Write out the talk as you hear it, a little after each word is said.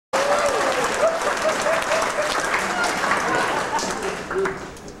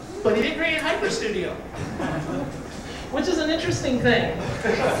but he didn't create HyperStudio, which is an interesting thing.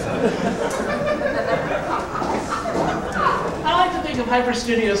 I like to think of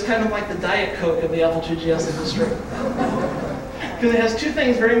HyperStudio as kind of like the Diet Coke of the Apple IIgs industry. Because it has two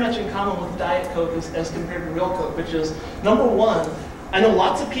things very much in common with Diet Coke as compared to real Coke, which is, number one, I know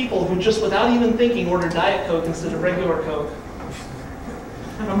lots of people who just without even thinking order Diet Coke instead of regular Coke.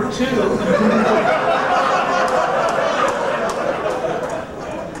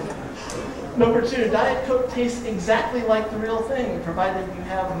 Number two, Diet Coke tastes exactly like the real thing, provided you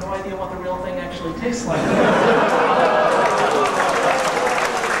have no idea what the real thing actually tastes like.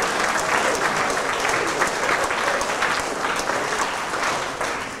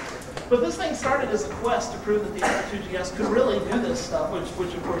 But this thing started as a quest to prove that the Apple IIgs could really do this stuff,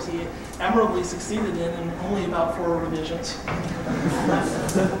 which of course he admirably succeeded in only about 4 revisions.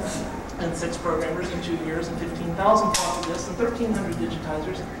 And 6 programmers in 2 years, and 15,000 floppy disks, and 1,300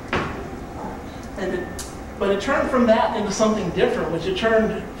 digitizers. But it turned from that into something different, which it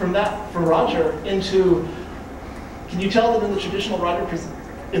turned from that for Roger into, can you tell that in the traditional Roger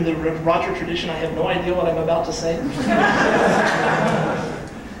tradition I have no idea what I'm about to say?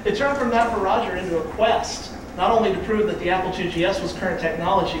 It turned from that for Roger into a quest, not only to prove that the Apple IIgs was current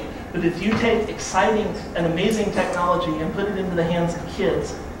technology, but if you take exciting and amazing technology and put it into the hands of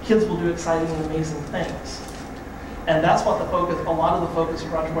kids, kids will do exciting and amazing things. And that's what a lot of the focus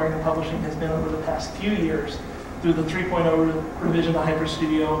of Roger Wagner Publishing has been over the past few years through the 3.0 revision to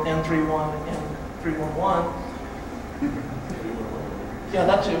HyperStudio and 3.1 and 3.11. Yeah,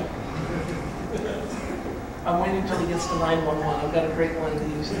 that too. I'm waiting until he gets to 9.11. I've got a great one to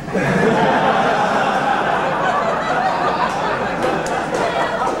use.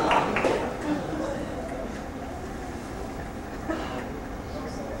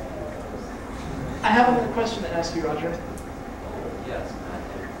 I have a little question to ask you, Roger. Yes.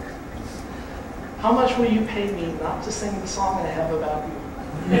 How much will you pay me not to sing the song I have about you?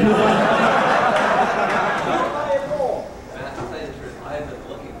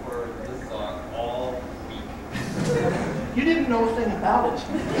 You didn't know a thing about it.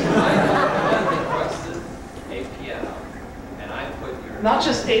 I requested a piano, and I put your... Not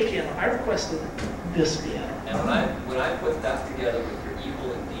just a piano, I requested this piano. And when I put that together with your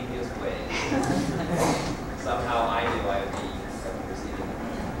evil and devious ways, somehow I knew I would be proceeding.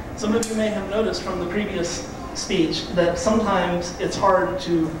 Some of you may have noticed from the previous speech that sometimes it's hard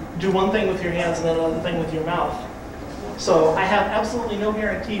to do one thing with your hands and another thing with your mouth. So I have absolutely no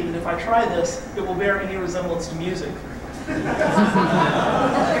guarantee that if I try this, it will bear any resemblance to music.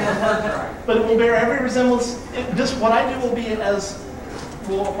 But it will bear every resemblance. What I do will be as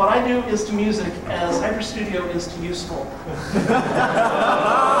what I do is to music as HyperStudio is to useful.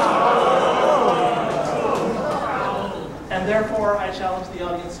 And therefore, I challenge the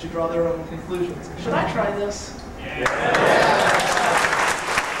audience to draw their own conclusions. Should I try this? Yeah.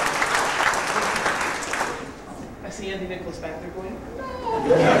 I see Andy Nicholas back there going, no.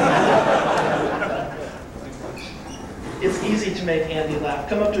 It's easy to make Andy laugh.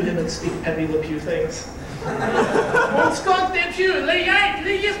 Come up to him and speak Pepe Le Pew things. On skunk des pieux, le yike,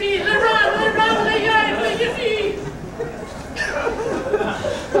 le yippee, le run, le yike, le yippee.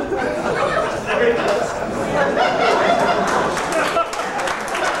 There he goes.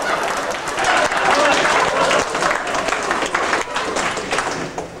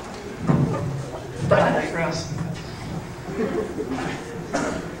 I digress.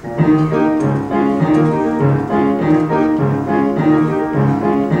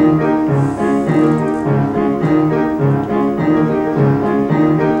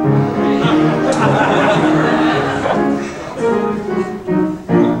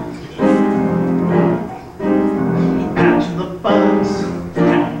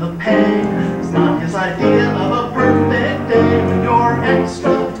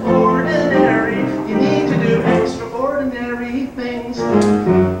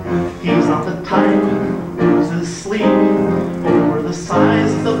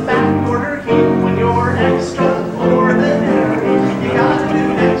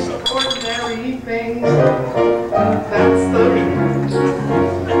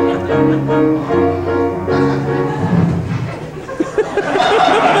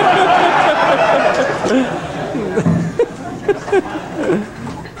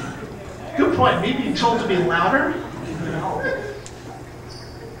 Good point. Maybe you're told to be louder.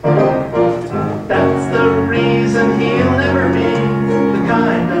 That's the reason he'll never be the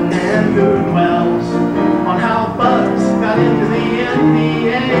kind of man who dwells on how bugs got into the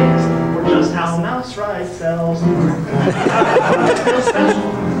NDAs or just how mouse ride sells. It's feel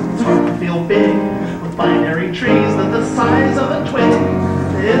special. It's hard to feel big with binary trees that the size of a twig.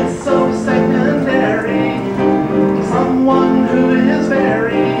 It's so secondary to someone who is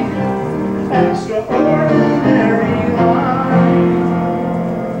very extraordinary like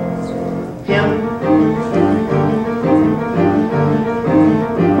him.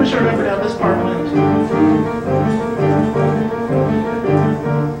 Wish I remembered how this part went.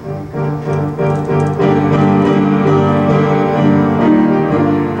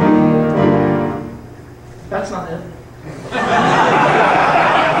 That's not it.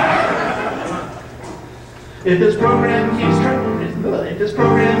 If this program keeps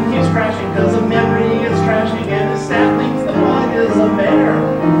crashing because of memory is trashing and his staff thinks the bug is a bear.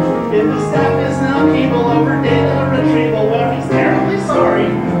 If the staff is an upheaval over data retrieval, well, he's terribly sorry,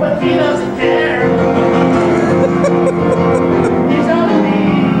 but he doesn't care. He's gotta be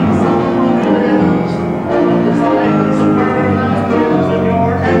someone who lives his life in superlatives. When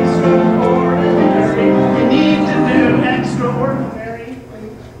you're extraordinary, you need to do extraordinary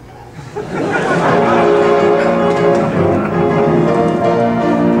things.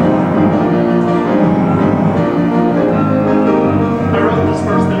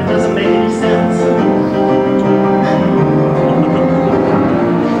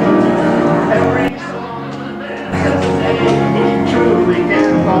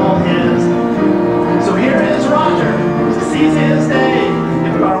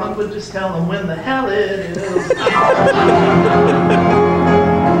 Just tell him when the hell it is. Oh,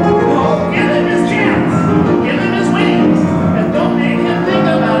 give him his chance, give him his wings, and don't make him think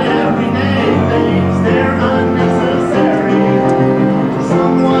about everyday things. They're unnecessary to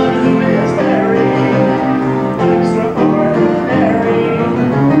someone who is very extraordinary.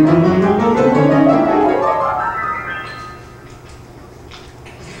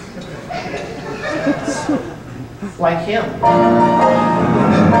 Like him.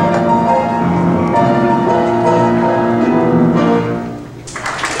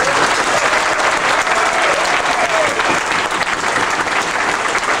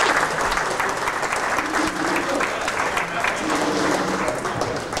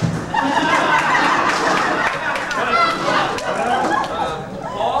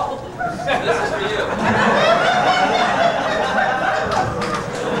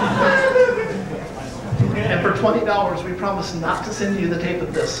 $20, we promise not to send you the tape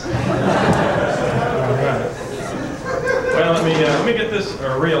of this. All right. Well, let me get this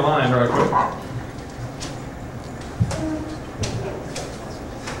realigned right quick.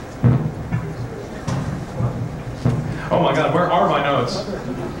 Oh my God, where are my notes?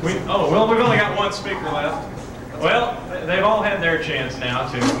 We've only got one speaker left. Well, they've all had their chance now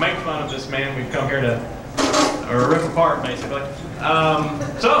to make fun of this man we've come here to rip apart, basically.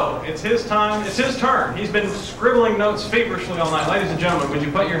 So, it's his time, it's his turn. He's been scribbling notes feverishly all night. Ladies and gentlemen, would you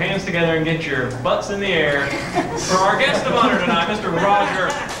put your hands together and get your butts in the air for our guest of honor tonight, Mr.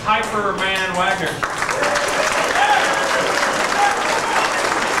 Roger Hyperman Wagner.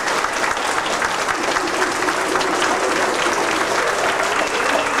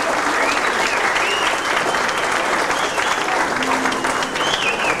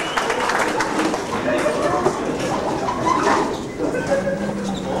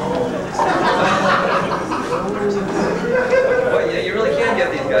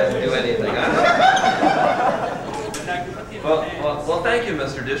 Well, thank you,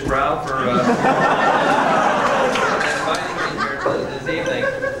 Mr. Disbrow, for inviting me here this evening.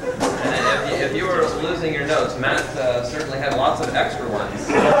 And if you were losing your notes, Matt certainly had lots of extra ones.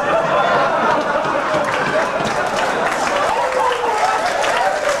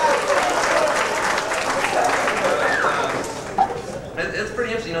 It's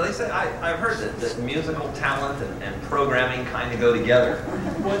pretty interesting. You know, they say I've heard that musical talent and programming kind of go together.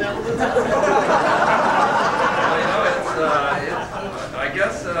 I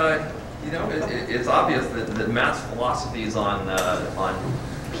guess you know, it's obvious that Matt's philosophies on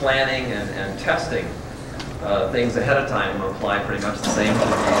planning and testing things ahead of time apply pretty much the same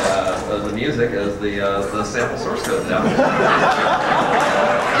to the music as the sample source code down.